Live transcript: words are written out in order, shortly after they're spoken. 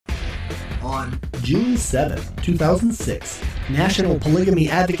On June 7, 2006, national polygamy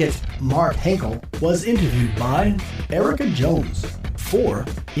advocate Mark Henkel was interviewed by Erika Jones for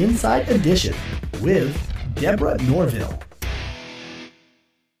Inside Edition with Deborah Norville.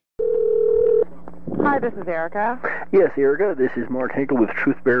 Hi, this is Erika. Yes, Erika, this is Mark Henkel with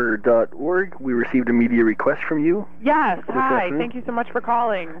truthbearer.org. We received a media request from you. Yes, hi. Thank you so much for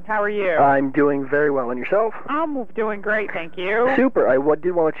calling. How are you? I'm doing very well. And yourself? I'm doing great, thank you. Super. I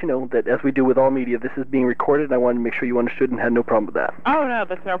did want to let you know that, as we do with all media, this is being recorded, and I wanted to make sure you understood and had no problem with that. Oh, no,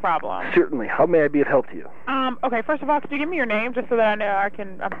 that's no problem. Certainly. How may I be of help to you? Okay, first of all, could you give me your name just so that I know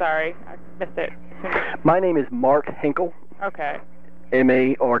I'm sorry, I missed it. My name is Mark Henkel. Okay.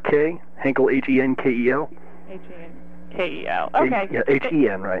 M-A-R-K, Henkel, H-E-N-K-E-L. H-E-N-K-E-L. Okay. Yeah,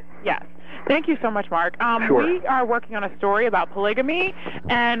 H-E-N, right. Yes. Thank you so much, Mark. Sure. We are working on a story about polygamy,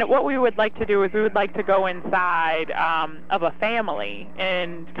 and what we would like to do is we would like to go inside of a family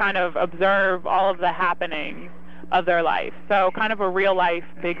and kind of observe all of the happenings of their life. So kind of a real-life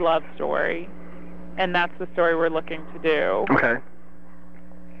big love story, and that's the story we're looking to do. Okay.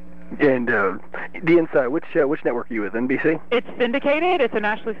 And the Inside, which network are you with, NBC? It's syndicated. It's a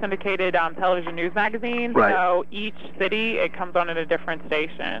nationally syndicated television news magazine. Right. So each city, it comes on at a different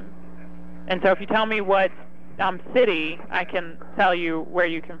station. And so if you tell me what city, I can tell you where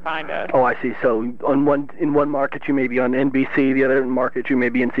you can find us. Oh, I see. So in one market you may be on NBC, the other market you may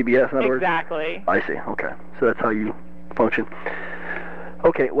be in CBS, in other words? Exactly. I see. Okay. So that's how you function.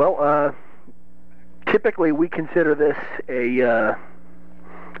 Okay. Well, typically we consider this a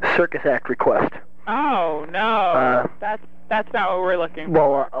circus act request. Oh, no. That's not what we're looking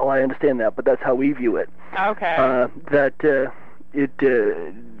for. Well, I understand that, but that's how we view it. Okay.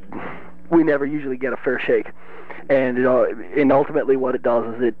 We never usually get a fair shake, and ultimately what it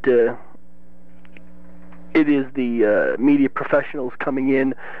does is it is the media professionals coming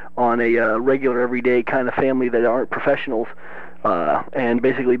in on a regular, everyday kind of family that aren't professionals, and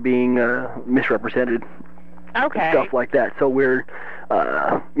basically being misrepresented. Okay. Stuff like that. So we're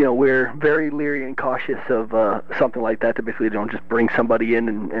very leery and cautious of something like that. To basically don't just bring somebody in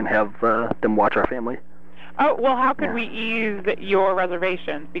and have them watch our family. Oh, well, how could we ease your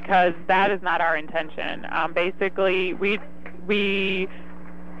reservations? Because that is not our intention. Basically, we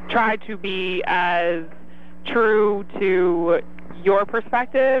try to be as true to your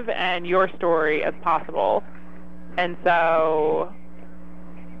perspective and your story as possible. And so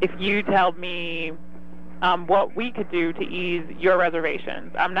if you tell me what we could do to ease your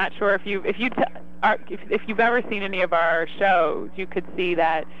reservations. I'm not sure if you've ever seen any of our shows, you could see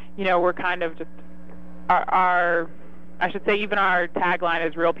that we're kind of just our I should say even our tagline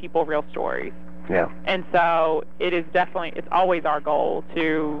is real people, real stories. Yeah. And so it's always our goal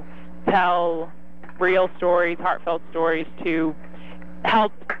to tell real stories, heartfelt stories to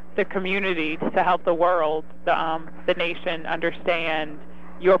help the community, to help the world, the nation understand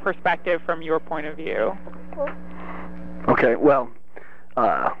your perspective from your point of view. Okay, well,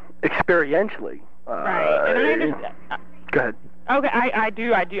 experientially. Right, and I understand. Go ahead. Okay, I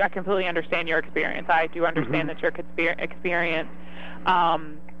completely understand your experience. I do understand that your experience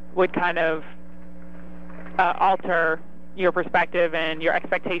would kind of alter your perspective and your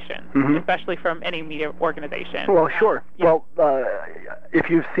expectations, especially from any media organization. Well, sure. Yeah. Well, if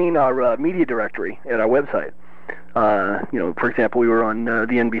you've seen our media directory at our website, for example, we were on the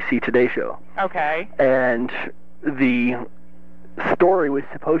NBC Today show. Okay. And the story was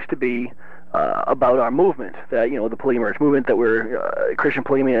supposed to be about our movement, that, the polyamorous movement, that we're Christian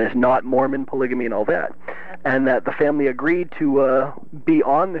polygamy is not Mormon polygamy and all that. And that the family agreed to be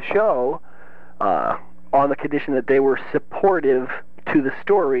on the show on the condition that they were supportive to the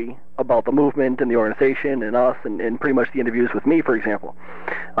story about the movement and the organization and us and pretty much the interviews with me, for example,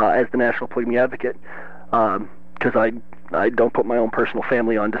 as the national polygamy advocate. Because I don't put my own personal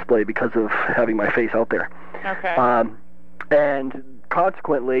family on display because of having my face out there. Okay. And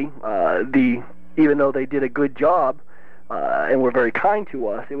consequently, even though they did a good job and were very kind to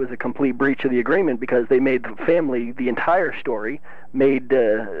us, it was a complete breach of the agreement because they made the family the entire story, made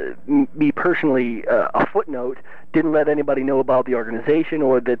me personally a footnote, didn't let anybody know about the organization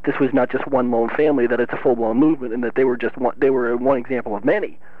or that this was not just one lone family, that it's a full-blown movement, and that they were one example of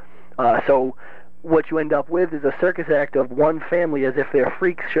many. So what you end up with is a circus act of one family as if they're a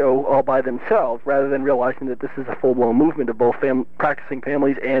freak show all by themselves, rather than realizing that this is a full-blown movement of both practicing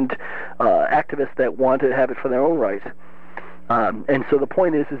families and activists that want to have it for their own rights. And so the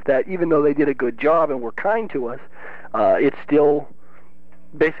point is that even though they did a good job and were kind to us, it still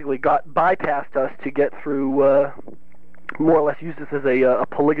basically bypassed us to get through, more or less used this as a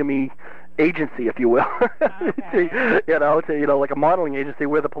polygamy agency, if you will. Okay. Like a modeling agency.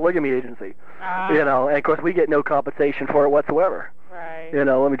 We're the polygamy agency. And of course we get no compensation for it whatsoever. Right. I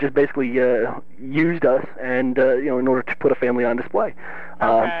mean, just basically used us, and in order to put a family on display.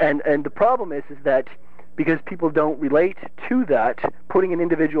 Okay. And the problem is that because people don't relate to that, putting an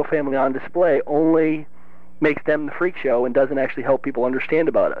individual family on display only makes them the freak show and doesn't actually help people understand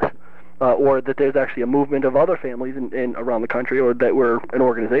about us, or that there's actually a movement of other families in around the country, or that we're an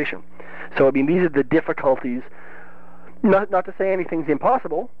organization. So I mean, these are the difficulties. Not to say anything's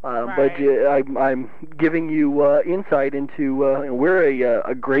impossible, right. but I'm giving you insight into we're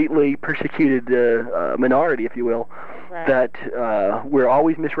a greatly persecuted minority, if you will, right. that we're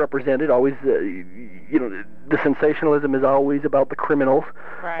always misrepresented. Always, the sensationalism is always about the criminals,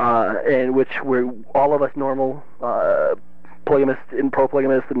 right. and which we're all of us normal polygamists and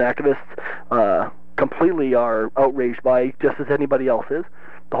pro-polygamists and activists completely are outraged by, just as anybody else is.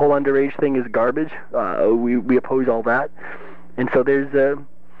 The whole underage thing is garbage. We oppose all that. And so there's,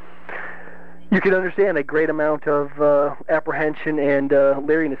 you can understand a great amount of apprehension and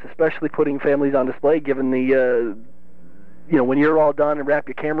leeriness, especially putting families on display, given the, when you're all done and wrap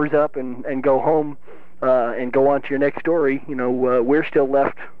your cameras up and go home and go on to your next story, we're still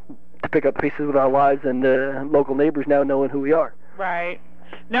left to pick up pieces of our lives, and local neighbors now knowing who we are. Right.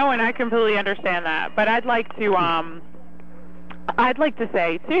 No, and I completely understand that. But I'd like to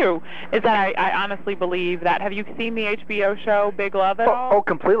say, too, is that I honestly believe that, have you seen the HBO show Big Love at all? Oh,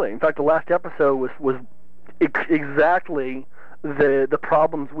 completely. In fact, the last episode was exactly the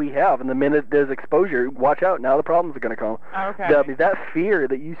problems we have. And the minute there's exposure, watch out, now the problems are going to come. Okay. That fear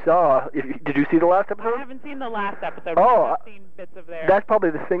that you saw, did you see the last episode? I haven't seen the last episode, but I've seen bits of there. That's probably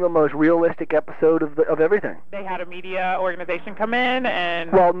the single most realistic episode of everything. They had a media organization come in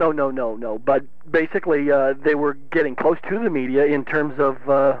and... Well, no. But basically, they were getting close to the media in terms of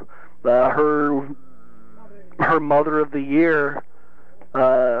her Mother of the Year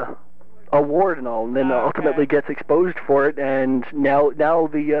award and all, and then ultimately gets exposed for it, and now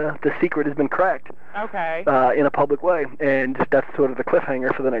the secret has been cracked. Okay. In a public way, and that's sort of the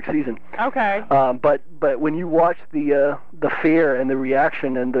cliffhanger for the next season. Okay. But when you watch the fear and the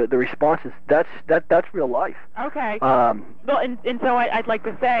reaction and the responses, that's real life. Okay. Well, and so I'd like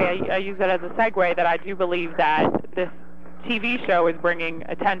to say, I use that as a segue, that I do believe that this TV show is bringing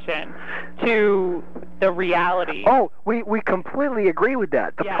attention to the reality. Oh, we completely agree with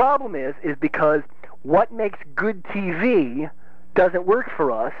that. The problem is because what makes good TV doesn't work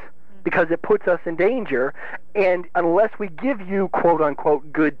for us, because it puts us in danger, and unless we give you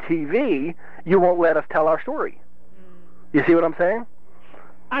quote-unquote good TV, you won't let us tell our story. You see what I'm saying?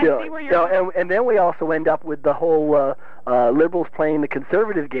 I see where you're going. And then we also end up with the whole liberals playing the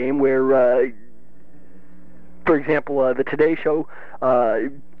conservative game, where for example, the Today Show,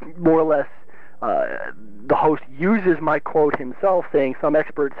 more or less, the host uses my quote himself, saying some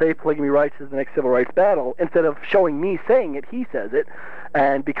experts say polygamy rights is the next civil rights battle, instead of showing me saying it, he says it.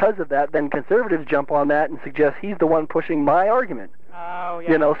 And because of that, then conservatives jump on that and suggest he's the one pushing my argument. Oh,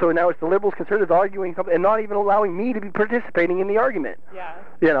 yeah. So now it's the liberals, conservatives arguing something, and not even allowing me to be participating in the argument. Yeah.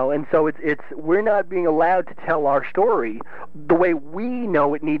 And so it's we're not being allowed to tell our story the way we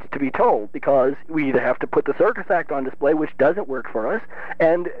know it needs to be told, because we either have to put the circus act on display, which doesn't work for us,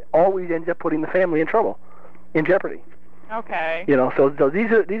 and always ends up putting the family in trouble, in jeopardy. Okay. So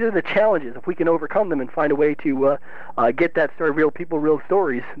these are the challenges. If we can overcome them and find a way to get that story, real people, real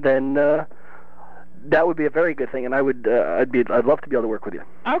stories, then that would be a very good thing, and I'd love to be able to work with you.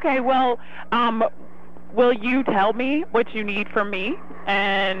 Okay. Well, will you tell me what you need from me?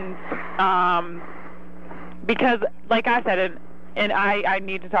 And because, like I said, and I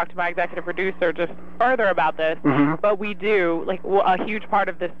need to talk to my executive producer just further about this. Mm-hmm. But we do, a huge part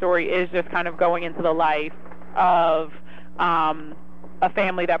of this story is just kind of going into the life of a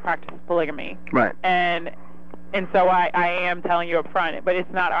family that practices polygamy. Right. And so I am telling you up front, but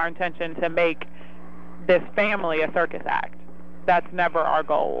it's not our intention to make this family a circus act. That's never our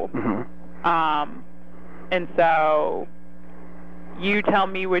goal. Mm-hmm. And so you tell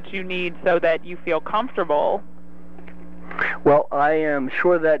me what you need so that you feel comfortable. Well, I am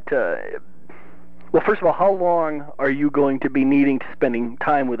sure that, first of all, how long are you going to be needing to spending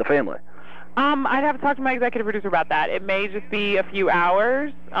time with the family? I'd have to talk to my executive producer about that. It may just be a few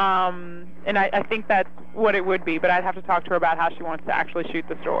hours, and I think that's what it would be, but I'd have to talk to her about how she wants to actually shoot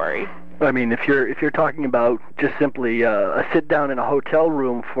the story. I mean, if you're talking about just simply a sit down in a hotel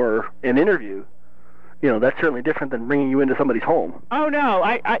room for an interview, that's certainly different than bringing you into somebody's home. Oh no,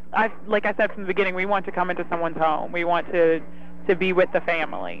 I like I said from the beginning, we want to come into someone's home. We want to be with the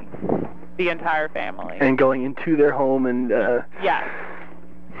family, the entire family, and going into their home and yes.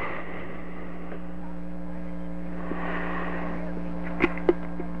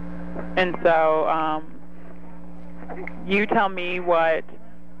 And so you tell me what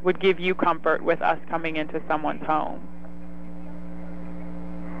would give you comfort with us coming into someone's home.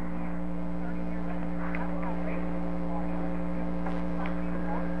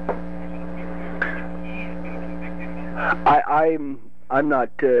 I'm not.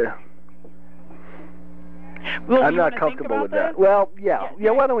 Well, I'm not comfortable with that. Well, yeah.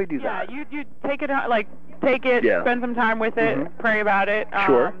 Why don't we do that? Yeah, you take it, spend some time with it, pray about it.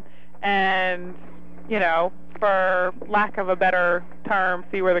 Sure. And for lack of a better term,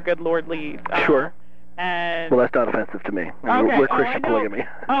 see where the good Lord leads. Sure. And well, that's not offensive to me. We're Christian polygamy.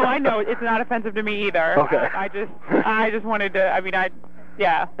 I know it's not offensive to me either. Okay. I just wanted to.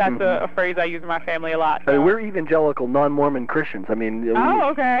 That's a phrase I use in my family a lot. So. I mean, we're evangelical, non-Mormon Christians. I mean,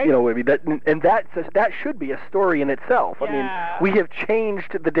 okay. That should be a story in itself. Yeah. I mean, we have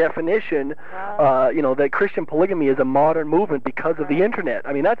changed the definition. That Christian polygamy is a modern movement because of the internet.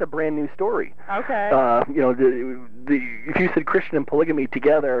 I mean, that's a brand new story. Okay. If you said Christian and polygamy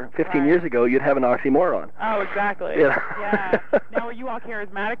together 15 years ago, you'd have an oxymoron. Oh, exactly. Yeah. Now, are you all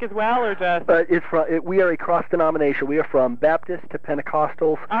charismatic as well, or just? We are a cross denomination. We are from Baptist to Pentecostals.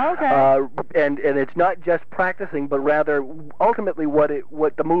 Oh, okay. And it's not just practicing, but rather ultimately what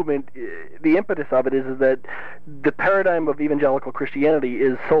the movement, the impetus of it is that the paradigm of evangelical Christianity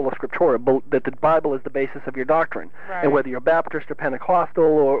is sola scriptura, that the Bible is the basis of your doctrine. Right. And whether you're Baptist or Pentecostal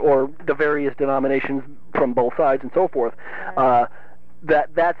or the various denominations from both sides and so forth, right.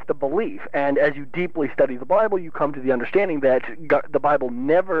 That's the belief. And as you deeply study the Bible, you come to the understanding that the Bible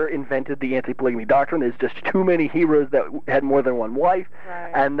never invented the anti-polygamy doctrine. There's just too many heroes that had more than one wife,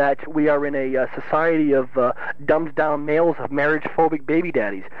 right. and that we are in a society of dumbed-down males, of marriage-phobic baby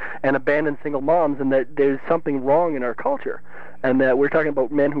daddies, and abandoned single moms, and that there's something wrong in our culture. And that we're talking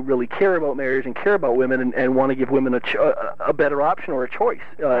about men who really care about marriage and care about women and want to give women a better option or a choice.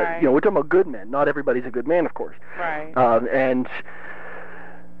 Right. We're talking about good men. Not everybody's a good man, of course. Right. And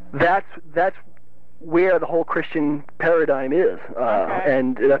that's where the whole Christian paradigm is,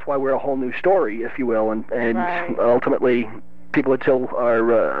 and that's why we're a whole new story, if you will, and right. Ultimately, people until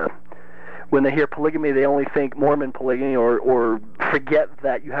are when they hear polygamy, they only think Mormon polygamy, or forget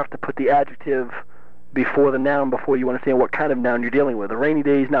that you have to put the adjective before the noun before you understand what kind of noun you're dealing with. A rainy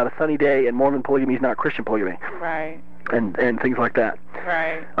day is not a sunny day, and Mormon polygamy is not Christian polygamy. Right. And things like that.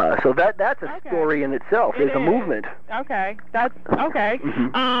 Right. So that's a story in itself. It's a movement. Okay. That's okay.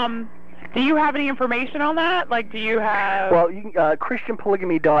 Mm-hmm. Do you have any information on that? Like, do you have? Well, you can,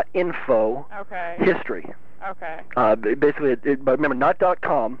 ChristianPolygamy.info. Okay. History. Okay. Basically, but remember, not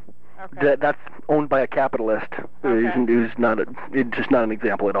 .com. Okay. That's owned by a capitalist who's not just not an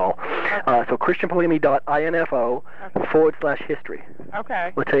example at all. Okay. So ChristianPolygamy.info /history.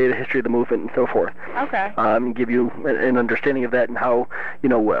 Okay. We'll tell you the history of the movement and so forth. Okay. Give you an understanding of that and how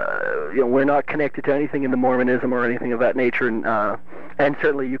we're not connected to anything in the Mormonism or anything of that nature, and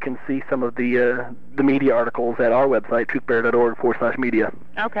certainly you can see some of the media articles at our website, truthbearer.org /media.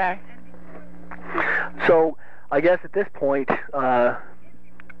 Okay. So I guess at this point.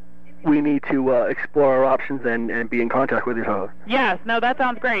 We need to explore our options and be in contact with each other. Yes, no, that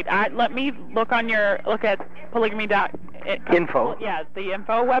sounds great. Let me look at polygamy.info. Yeah, the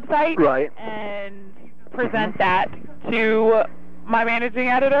info website. Right. And present that to my managing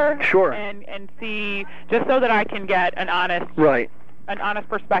editor. Sure. And see, just so that I can get an honest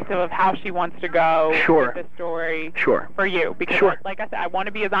perspective of how she wants to go with this story for you. Because, like I said, I want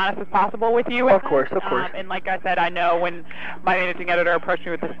to be as honest as possible with you. Of course. And like I said, I know when my managing editor approached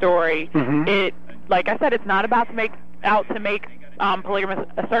me with the story, like I said, it's not about to make polygamous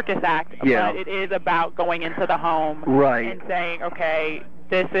a circus act, but it is about going into the home and saying, okay,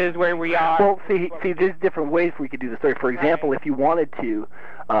 this is where we are. Well, see, there's different ways we could do the story. For example, if you wanted to,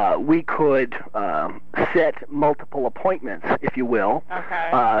 we could set multiple appointments, if you will. Okay.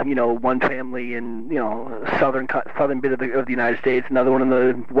 One family in southern bit of the United States, another one on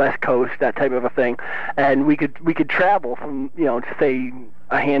the West Coast, that type of a thing, and we could travel from to say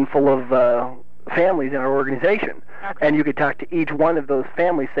a handful of families in our organization, and you could talk to each one of those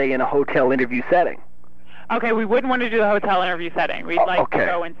families, say in a hotel interview setting. Okay, we wouldn't want to do the hotel interview setting. We'd like to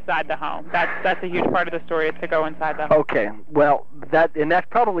go inside the home. That's a huge part of the story, is to go inside the home. Okay, well, that's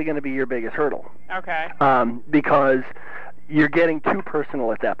probably going to be your biggest hurdle. Okay. Because you're getting too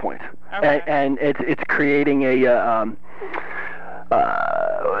personal at that point. Okay. And it's creating a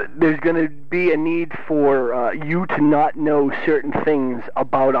there's going to be a need for you to not know certain things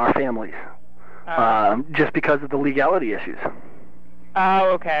about our families, just because of the legality issues. Oh,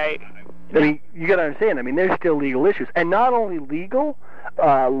 okay. I mean, you got to understand, there's still legal issues. And not only legal,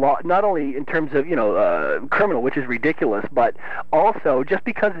 law, not only in terms of criminal, which is ridiculous, but also just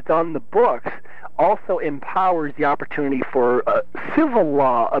because it's on the books, also empowers the opportunity for civil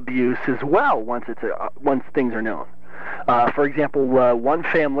law abuse as well once things are known. For example, one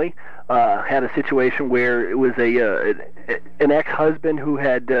family had a situation where it was an ex-husband who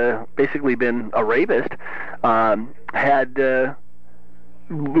had basically been a rapist, had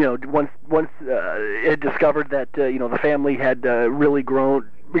once it discovered that the family had really grown.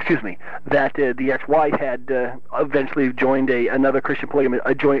 Excuse me, that the ex-wife had eventually joined another Christian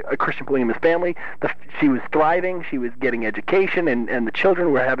polygamous family. She was thriving, she was getting education, and the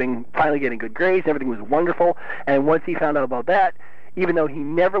children were finally getting good grades. Everything was wonderful. And once he found out about that, even though he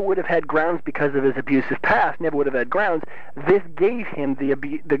never would have had grounds because of his abusive past, this gave him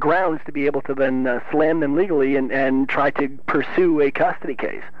the grounds to be able to then slam them legally and try to pursue a custody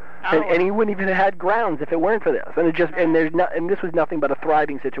case. Oh. And he wouldn't even have had grounds if it weren't for this. And this was nothing but a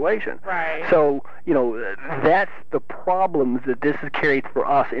thriving situation. Right. So, that's the problems that this has carried for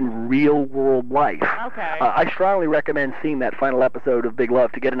us in real world life. Okay. I strongly recommend seeing that final episode of Big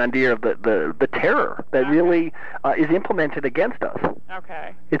Love to get an idea of the terror that really is implemented against us.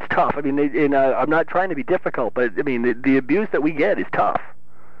 Okay. It's tough. I mean, I'm not trying to be difficult, but I mean, the abuse that we get is tough.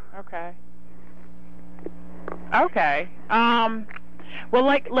 Okay. Okay. Well,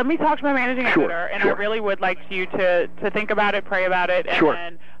 let me talk to my managing editor, and sure. I really would like you to think about it, pray about it, and sure.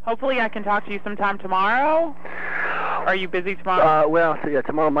 then hopefully I can talk to you sometime tomorrow. Are you busy tomorrow?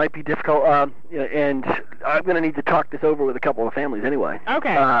 Tomorrow might be difficult, and I'm going to need to talk this over with a couple of families anyway.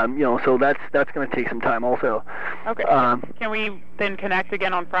 Okay. So that's going to take some time also. Okay. Can we then connect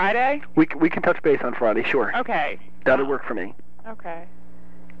again on Friday? We can touch base on Friday, sure. Okay. That'll work for me. Okay.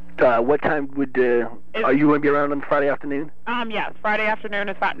 What time are you going to be around on Friday afternoon? Yes, Friday afternoon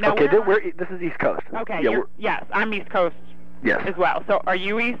is fine. No, okay, this is East Coast. Okay, yes, I'm East Coast as well. So are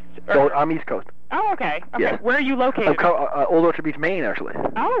you East? I'm East Coast. Oh, okay. Yes. Where are you located? I'm Old Orchard Beach, Maine, actually.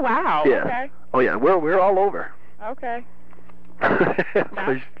 Oh, wow. Yeah. Okay. Oh, yeah, we're all over. Okay.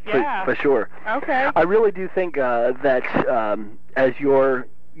 for sure. Okay. I really do think that as you're,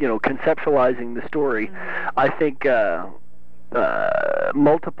 conceptualizing the story, I think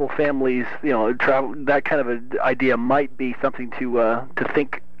multiple families, travel, that kind of an idea might be something to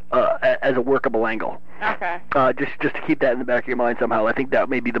think as a workable angle. Okay. Just to keep that in the back of your mind somehow. I think that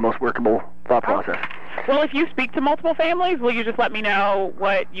may be the most workable thought process. Well, if you speak to multiple families, will you just let me know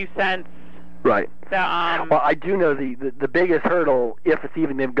what you sense? Right. Well, I do know the biggest hurdle, if it's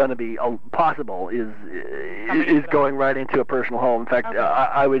even going to be possible, is going right into a personal home. In fact, okay.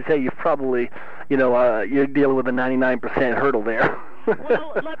 I would say you've probably, you're dealing with a 99% hurdle there.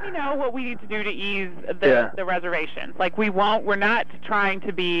 Well, let me know what we need to do to ease the reservations. Like we're not trying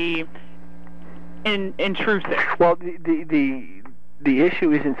to be intrusive. Well, the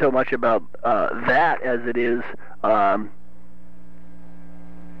issue isn't so much about that as it is.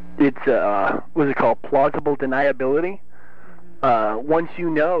 It's what's it called? Plausible deniability. Once you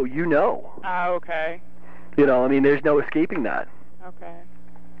know, you know. Oh, okay. There's no escaping that. Okay.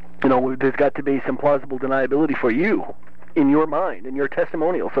 There's got to be some plausible deniability for you in your mind, in your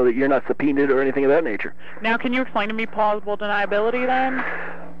testimonial, so that you're not subpoenaed or anything of that nature. Now, can you explain to me plausible deniability then?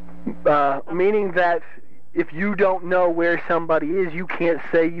 Meaning that if you don't know where somebody is, you can't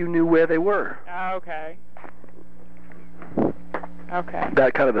say you knew where they were. Oh, okay. Okay.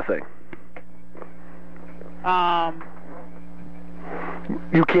 That kind of a thing.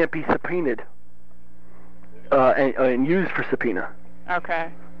 You can't be subpoenaed and used for subpoena.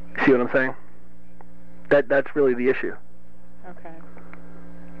 Okay. See what I'm saying? That's really the issue. Okay.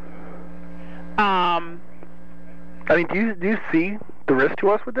 Do you see the risk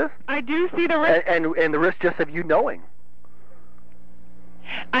to us with this? I do see the risk. And the risk just of you knowing.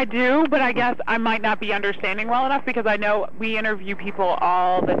 I do, but I guess I might not be understanding well enough because I know we interview people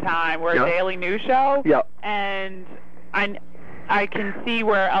all the time. We're a daily news show, and I can see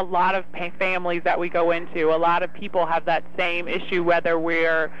where a lot of families that we go into, a lot of people have that same issue, whether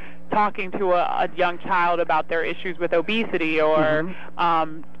we're talking to a young child about their issues with obesity or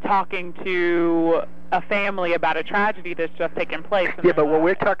talking to a family about a tragedy that's just taken place. Yeah, but what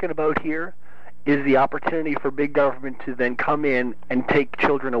we're talking about here is the opportunity for big government to then come in and take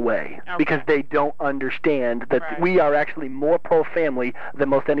children away because they don't understand that we are actually more pro-family than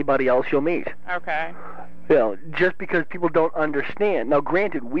most anybody else you'll meet. Okay. Just because people don't understand. Now,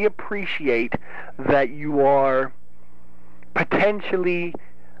 granted, we appreciate that you are potentially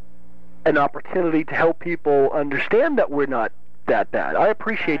an opportunity to help people understand that we're not that bad. I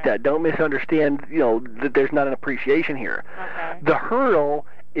appreciate that. Don't misunderstand, that there's not an appreciation here. Okay. The hurdle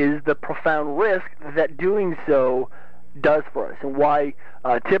is the profound risk that doing so does for us, and why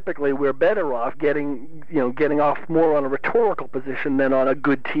typically we're better off getting off more on a rhetorical position than on a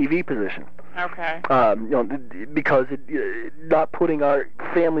good TV position. Okay. Because not putting our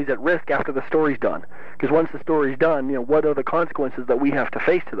families at risk after the story's done. Because once the story's done, what are the consequences that we have to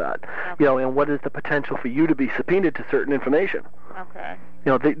face to that? Okay. And what is the potential for you to be subpoenaed to certain information? Okay.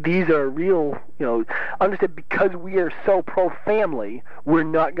 These are real, understand, because we are so pro-family, we're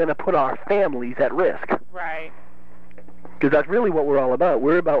not going to put our families at risk. Right. Because that's really what we're all about.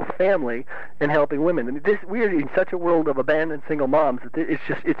 We're about family and helping women. And we are in such a world of abandoned single moms that it's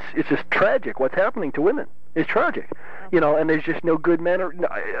just tragic what's happening to women. It's tragic, and there's just no good men,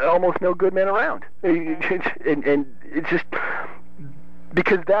 almost no good men around. Okay. And it's just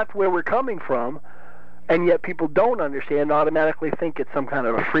because that's where we're coming from, and yet people don't understand, automatically think it's some kind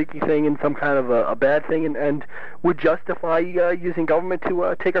of a freaky thing and some kind of a bad thing, and would justify using government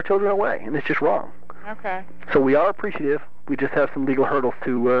to take our children away, and it's just wrong. Okay. So we are appreciative. We just have some legal hurdles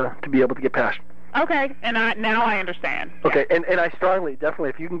to be able to get past. Okay, and now I understand. Okay, and I strongly, definitely,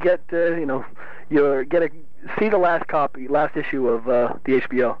 if you can get see the last issue of the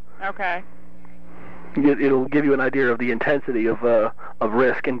HBO. Okay. It'll give you an idea of the intensity of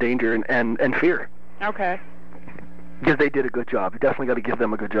risk and danger and fear. Okay. Because they did a good job. You definitely got to give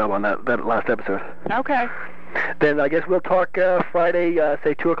them a good job on that last episode. Okay. Then I guess we'll talk Friday,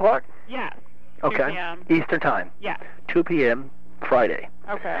 say 2 o'clock? Yes. Okay. 2 p.m. Eastern time. Yes. 2 p.m. Friday.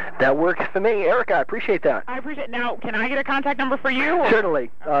 Okay. That works for me. Erika, I appreciate that. I appreciate it. Now, can I get a contact number for you? Or? Certainly.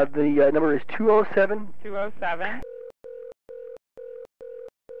 The number is 207. 207.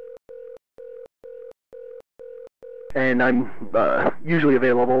 And I'm usually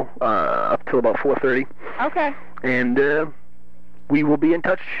available up till about 4:30. Okay. And we will be in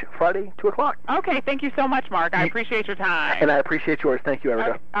touch Friday, 2 o'clock. Okay, thank you so much, Mark. I appreciate your time. And I appreciate yours. Thank you,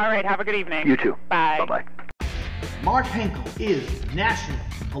 Erika. All right, have a good evening. You too. Bye. Bye-bye. Mark Henkel is National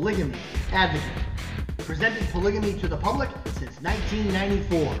Polygamy Advocate. Presented polygamy to the public since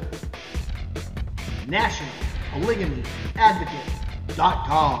 1994.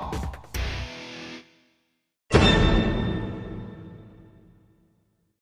 NationalPolygamyAdvocate.com